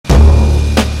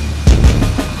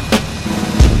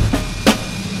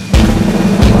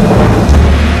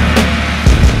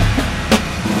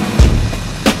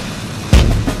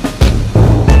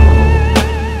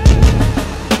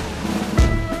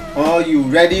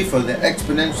ready for the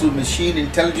exponential machine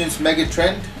intelligence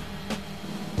megatrend?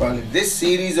 Well, in this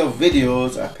series of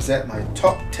videos I present my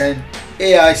top 10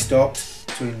 AI stocks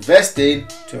to invest in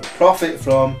to profit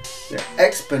from the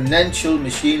exponential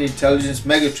machine intelligence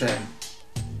megatrend.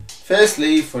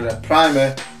 Firstly, for a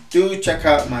primer, do check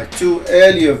out my two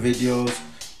earlier videos,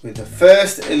 with the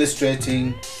first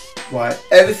illustrating why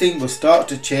everything will start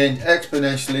to change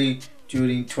exponentially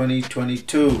during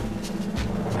 2022,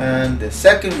 and the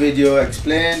second video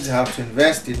explains how to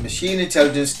invest in machine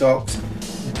intelligence stocks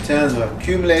in terms of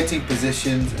accumulating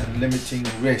positions and limiting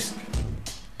risk.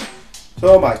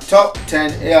 So my top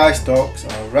 10 AI stocks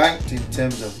are ranked in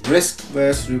terms of risk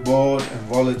versus reward and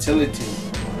volatility,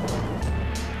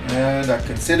 and I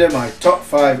consider my top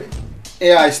 5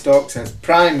 AI stocks as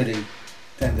primary,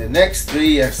 then the next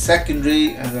 3 as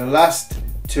secondary, and the last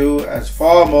 2 as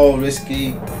far more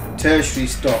risky tertiary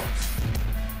stocks.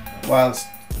 Whilst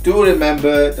do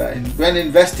remember that when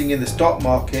investing in the stock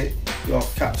market, your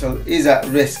capital is at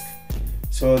risk,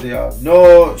 so there are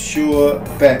no sure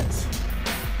bets.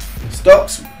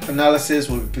 Stocks analysis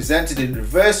will be presented in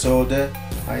reverse order,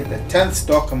 i.e. the 10th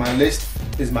stock on my list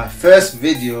is my first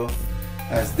video,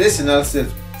 as this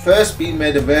analysis has first been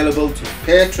made available to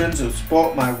patrons who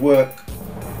support my work.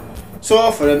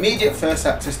 So for immediate first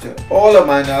access to all of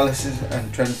my analysis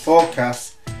and trend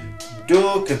forecasts,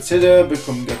 do consider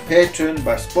becoming a patron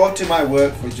by supporting my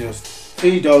work for just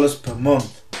 $3 per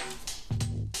month.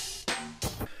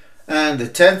 And the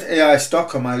 10th AI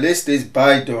stock on my list is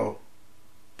Baidu.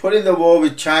 Putting the war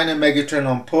with China megatrend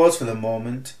on pause for the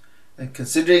moment and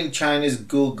considering China's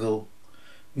Google,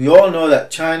 we all know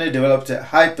that China developed at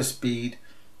hyperspeed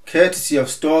courtesy of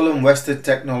stolen Western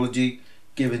technology,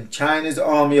 given China's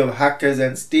army of hackers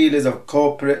and stealers of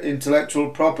corporate intellectual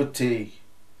property.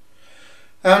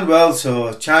 And well,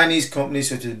 so Chinese companies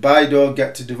such as Baidu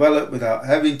get to develop without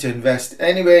having to invest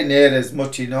anywhere near as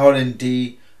much in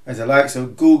R&D as the likes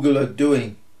of Google are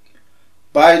doing.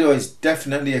 Baidu is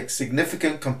definitely a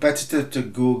significant competitor to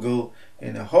Google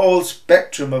in a whole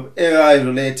spectrum of AI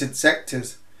related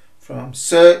sectors, from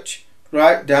search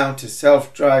right down to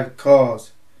self-drive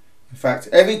cars. In fact,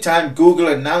 every time Google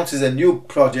announces a new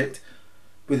project,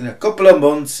 within a couple of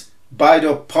months,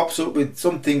 Baidu pops up with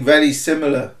something very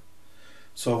similar.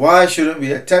 So why shouldn't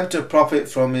we attempt to profit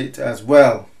from it as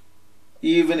well,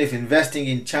 even if investing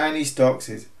in Chinese stocks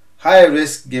is higher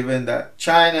risk, given that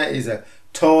China is a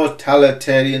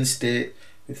totalitarian state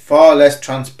with far less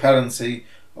transparency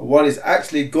of what is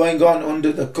actually going on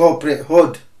under the corporate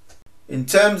hood. In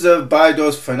terms of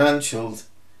Baidu's financials,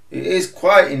 it is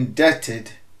quite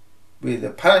indebted, with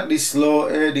apparently slow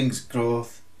earnings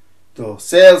growth, though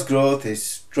sales growth is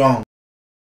strong.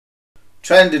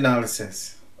 Trend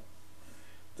analysis.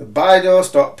 The Baidu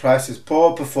stock price's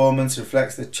poor performance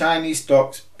reflects the Chinese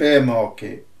stock's bear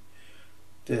market.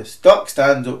 The stock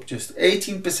stands up just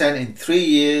 18% in 3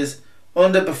 years,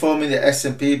 underperforming the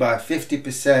S&P by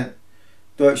 50%,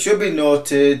 though it should be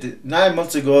noted 9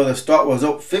 months ago the stock was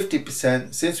up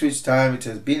 50%, since which time it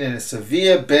has been in a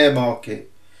severe bear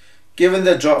market. Given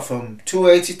the drop from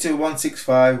 280 to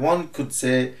 165, one could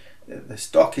say that the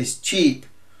stock is cheap,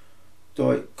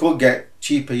 though it could get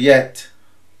cheaper yet.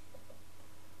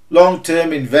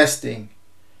 Long-term investing.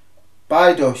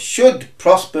 Baidu should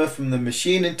prosper from the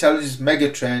machine intelligence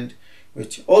megatrend,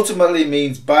 which ultimately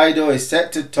means Baidu is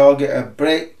set to target a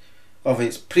break of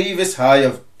its previous high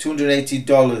of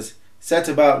 $280, set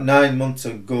about 9 months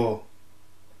ago.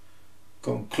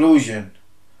 Conclusion.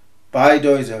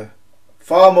 Baidu is a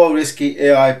far more risky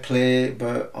AI play,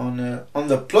 but on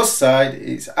the plus side,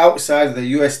 it's outside of the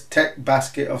US tech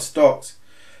basket of stocks,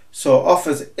 so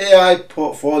offers AI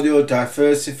portfolio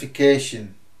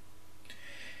diversification.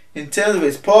 In terms of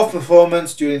its poor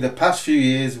performance during the past few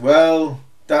years, well,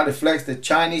 that reflects the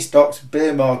Chinese stocks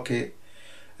bear market,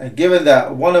 and given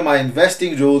that one of my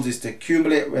investing rules is to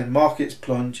accumulate when markets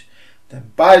plunge,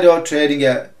 then Baidu trading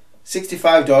at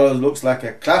 $65 looks like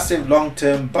a classic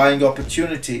long-term buying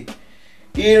opportunity,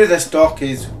 even if the stock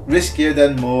is riskier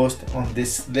than most on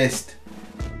this list.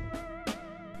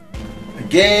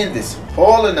 Again, this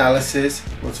whole analysis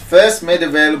was first made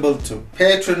available to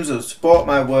patrons who support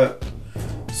my work.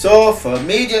 So for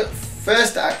immediate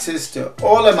first access to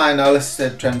all of my analysis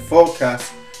and trend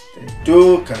forecasts, then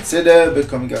do consider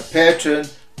becoming a patron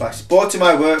by supporting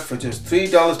my work for just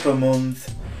 $3 per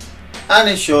month, and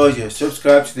ensure you're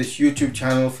subscribed to this YouTube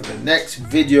channel for the next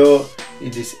video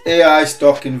in this AI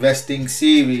stock investing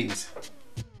series.